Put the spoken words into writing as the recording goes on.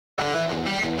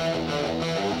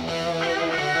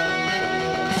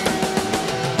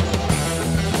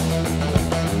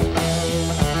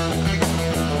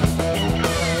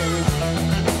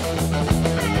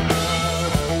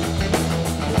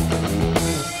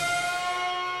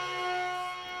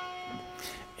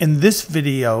In this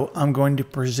video, I'm going to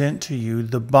present to you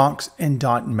the box and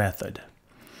dot method.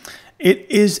 It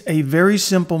is a very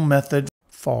simple method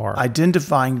for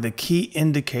identifying the key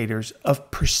indicators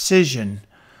of precision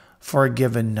for a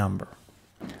given number.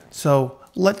 So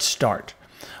let's start.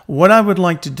 What I would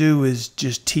like to do is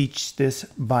just teach this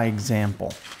by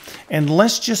example. And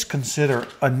let's just consider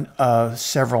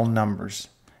several numbers.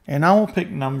 And I will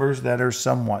pick numbers that are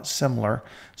somewhat similar,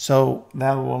 so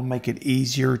that will make it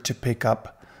easier to pick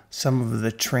up some of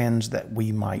the trends that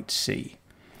we might see.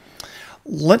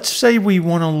 Let's say we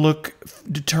want to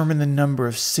determine the number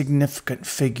of significant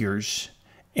figures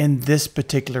in this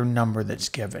particular number that's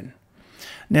given.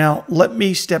 Now, let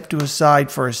me step to a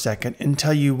side for a second and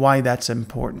tell you why that's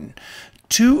important.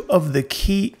 Two of the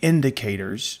key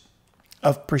indicators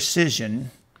of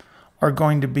precision are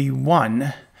going to be,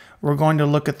 one, we're going to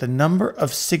look at the number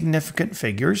of significant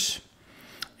figures,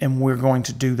 and we're going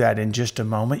to do that in just a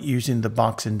moment using the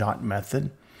box and dot method.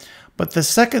 But the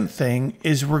second thing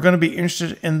is we're going to be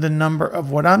interested in the number of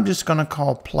what I'm just going to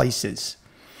call places.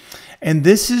 And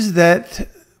this is the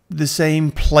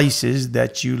same places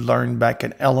that you learned back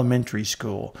in elementary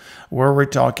school, where we're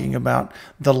talking about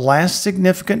the last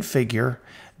significant figure.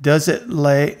 Does it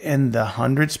lay in the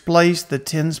hundreds place, the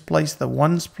tens place, the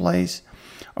ones place,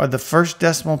 or the first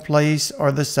decimal place,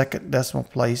 or the second decimal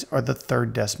place, or the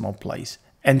third decimal place,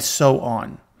 and so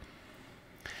on.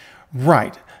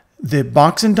 Right. The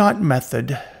box and dot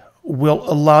method will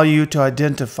allow you to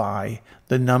identify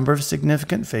the number of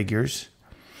significant figures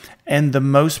and the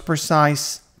most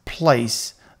precise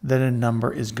place that a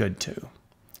number is good to.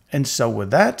 And so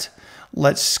with that,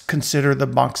 let's consider the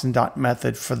box and dot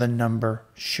method for the number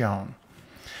shown.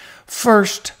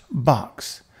 First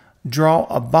box. Draw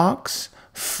a box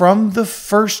from the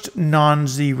first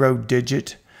non-zero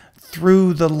digit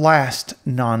through the last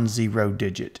non-zero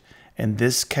digit. In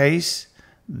this case,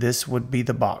 this would be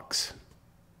the box.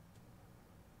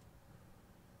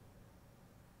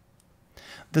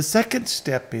 The second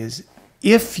step is,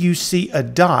 if you see a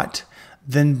dot,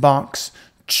 then box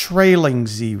trailing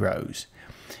zeros.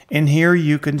 And here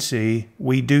you can see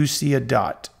we do see a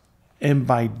dot. And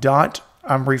by dot,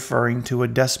 I'm referring to a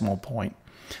decimal point.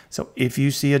 So if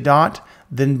you see a dot,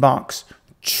 then box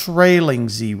trailing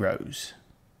zeros.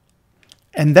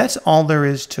 And that's all there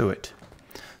is to it.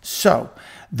 So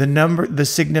the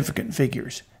significant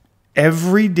figures.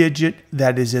 Every digit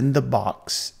that is in the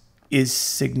box is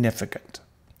significant.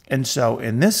 And so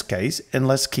in this case, and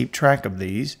let's keep track of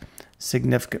these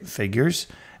significant figures,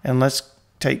 and let's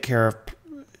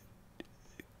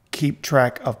keep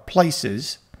track of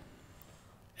places,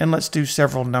 and let's do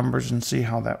several numbers and see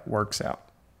how that works out.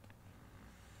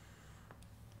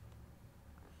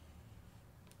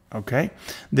 Okay,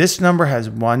 this number has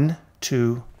 1,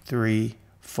 2, 3,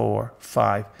 4,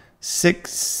 5,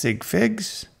 6 sig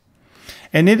figs,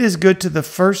 and it is good to the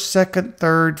first, second,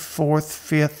 third, fourth,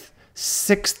 fifth,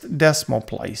 sixth decimal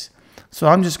place. So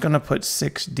I'm just going to put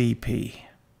 6 dp.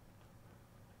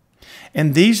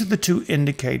 And these are the two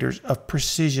indicators of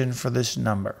precision for this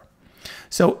number.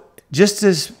 So just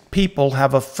as people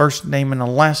have a first name and a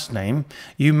last name,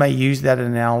 you may use that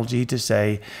analogy to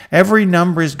say every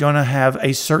number is going to have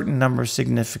a certain number of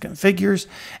significant figures,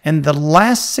 and the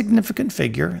last significant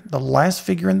figure, the last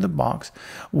figure in the box,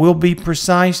 will be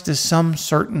precise to some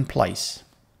certain place.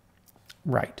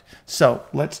 Right. So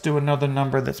let's do another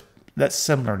number that's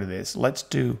similar to this. Let's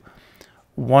do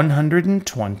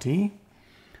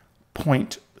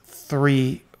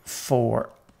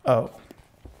 120.340.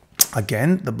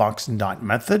 Again, the box and dot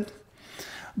method.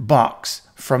 Box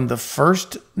from the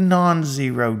first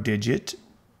non-zero digit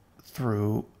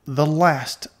through the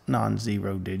last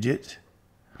non-zero digit.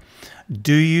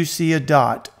 Do you see a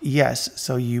dot? Yes,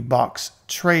 so you box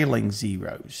trailing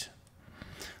zeros.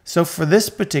 So for this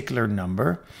particular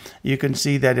number, you can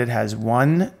see that it has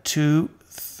 1, 2,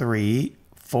 3,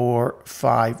 4,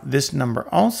 5. This number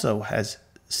also has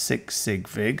 6 sig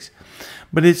figs,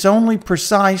 but it's only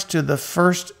precise to the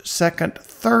first, second,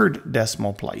 third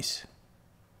decimal place,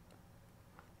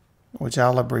 which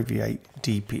I'll abbreviate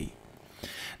dp.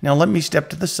 Now let me step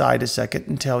to the side a second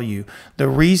and tell you the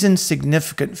reason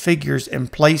significant figures and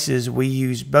places we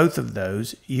use both of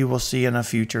those you will see in a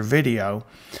future video.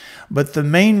 But the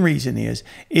main reason is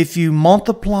if you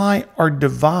multiply or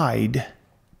divide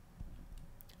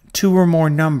two or more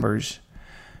numbers,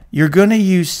 you're going to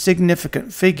use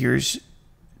significant figures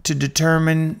to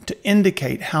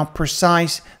indicate how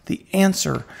precise the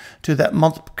answer to that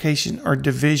multiplication or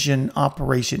division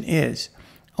operation is.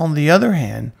 On the other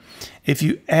hand, if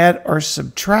you add or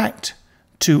subtract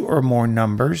two or more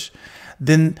numbers,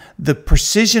 then the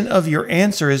precision of your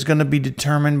answer is going to be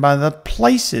determined by the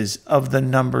places of the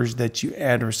numbers that you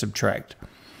add or subtract.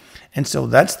 And so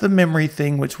that's the memory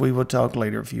thing, which we will talk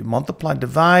later. If you multiply,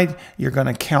 divide, you're going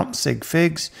to count sig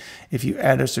figs. If you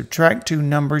add or subtract two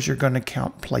numbers, you're going to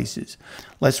count places.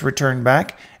 Let's return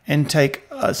back and take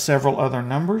several other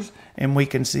numbers, and we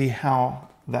can see how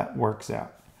that works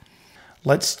out.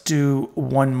 Let's do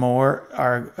one more,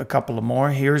 or a couple of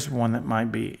more. Here's one that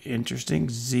might be interesting.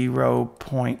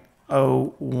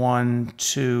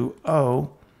 0.0120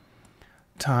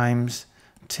 times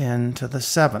 10 to the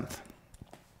 7th.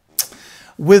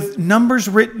 With numbers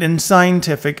written in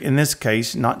scientific, in this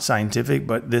case, not scientific,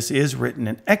 but this is written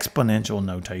in exponential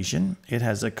notation. It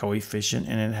has a coefficient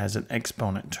and it has an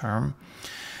exponent term.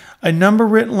 A number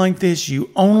written like this, you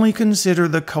only consider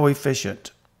the coefficient.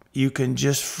 You can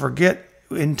just forget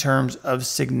in terms of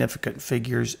significant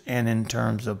figures and in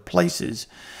terms of places.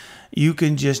 You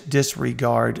can just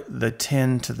disregard the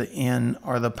 10 to the n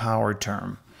or the power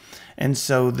term. And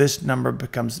so this number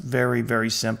becomes very,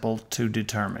 very simple to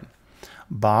determine.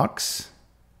 Box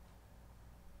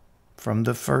from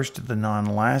the first to the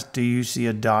non-last. Do you see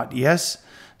a dot? Yes.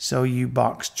 So you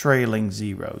box trailing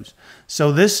zeros.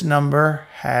 So this number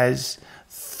has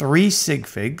 3 sig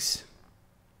figs.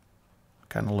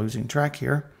 Kind of losing track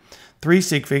here. 3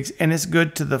 sig figs, and it's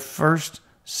good to the first,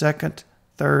 second,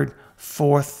 third,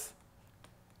 fourth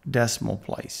decimal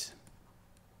place.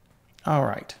 All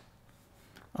right.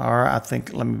 Or I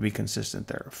think, let me be consistent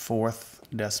there. Fourth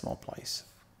decimal place.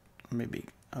 Maybe,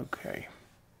 okay.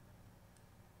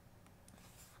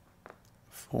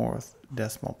 Fourth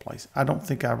decimal place. I don't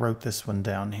think I wrote this one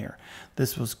down here.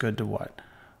 This was good to what?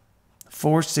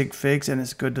 4 sig figs, and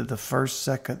it's good to the first,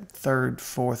 second, third,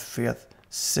 fourth, fifth,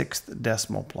 sixth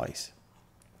decimal place.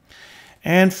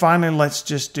 And finally, let's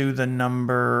just do the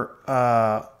number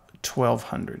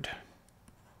 1200.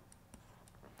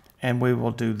 And we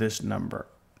will do this number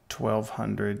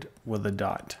 1200 with a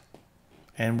dot.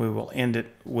 And we will end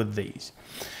it with these.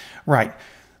 Right.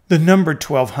 The number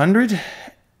 1200,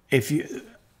 if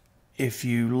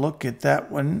you look at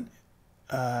that one,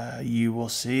 you will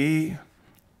see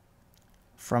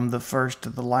from the first to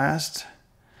the last.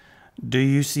 Do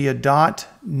you see a dot?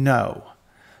 No.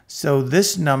 So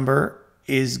this number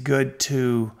is good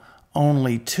to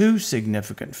only 2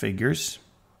 significant figures.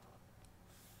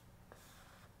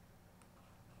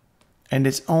 And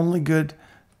it's only good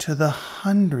to the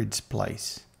hundreds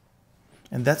place.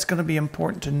 And that's going to be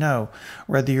important to know,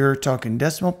 whether you're talking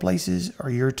decimal places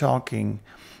or you're talking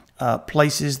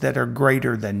places that are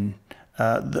greater than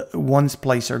the ones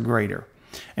place or greater.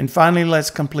 And finally, let's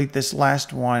complete this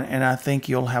last one, and I think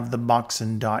you'll have the box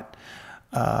and dot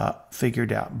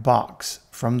figured out. Box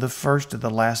from the first to the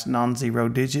last non-zero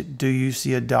digit. Do you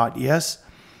see a dot? Yes.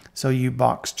 So you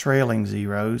box trailing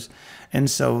zeros. And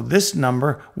so this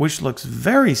number, which looks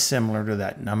very similar to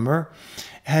that number,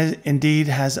 indeed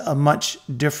has a much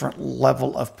different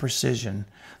level of precision.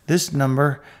 This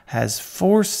number has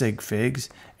 4 sig figs,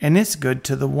 and it's good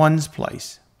to the ones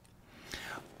place.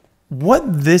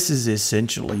 What this is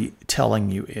essentially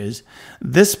telling you is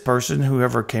this person,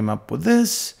 whoever came up with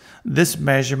this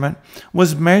measurement,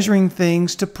 was measuring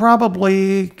things to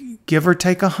probably give or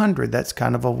take 100. That's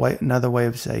kind of another way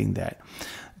of saying that.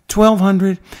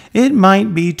 1200, it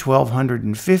might be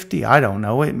 1250. I don't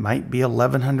know. It might be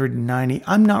 1190.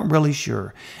 I'm not really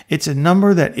sure. It's a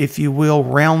number that, if you will,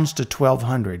 rounds to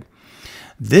 1200.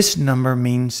 This number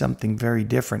means something very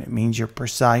different. It means you're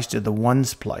precise to the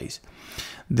ones place.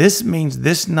 This means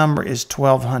this number is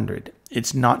 1200.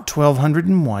 It's not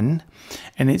 1201,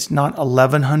 and it's not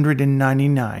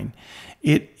 1199.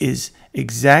 It is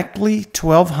exactly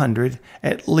 1200,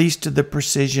 at least to the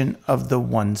precision of the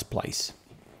ones place.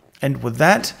 And with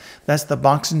that, that's the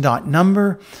box and dot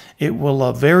number. It will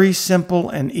a very simple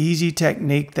and easy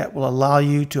technique that will allow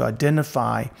you to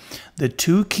identify the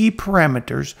 2 key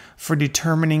parameters for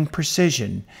determining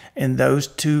precision. And those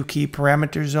 2 key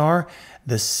parameters are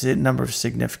the number of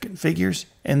significant figures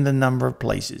and the number of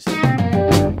places.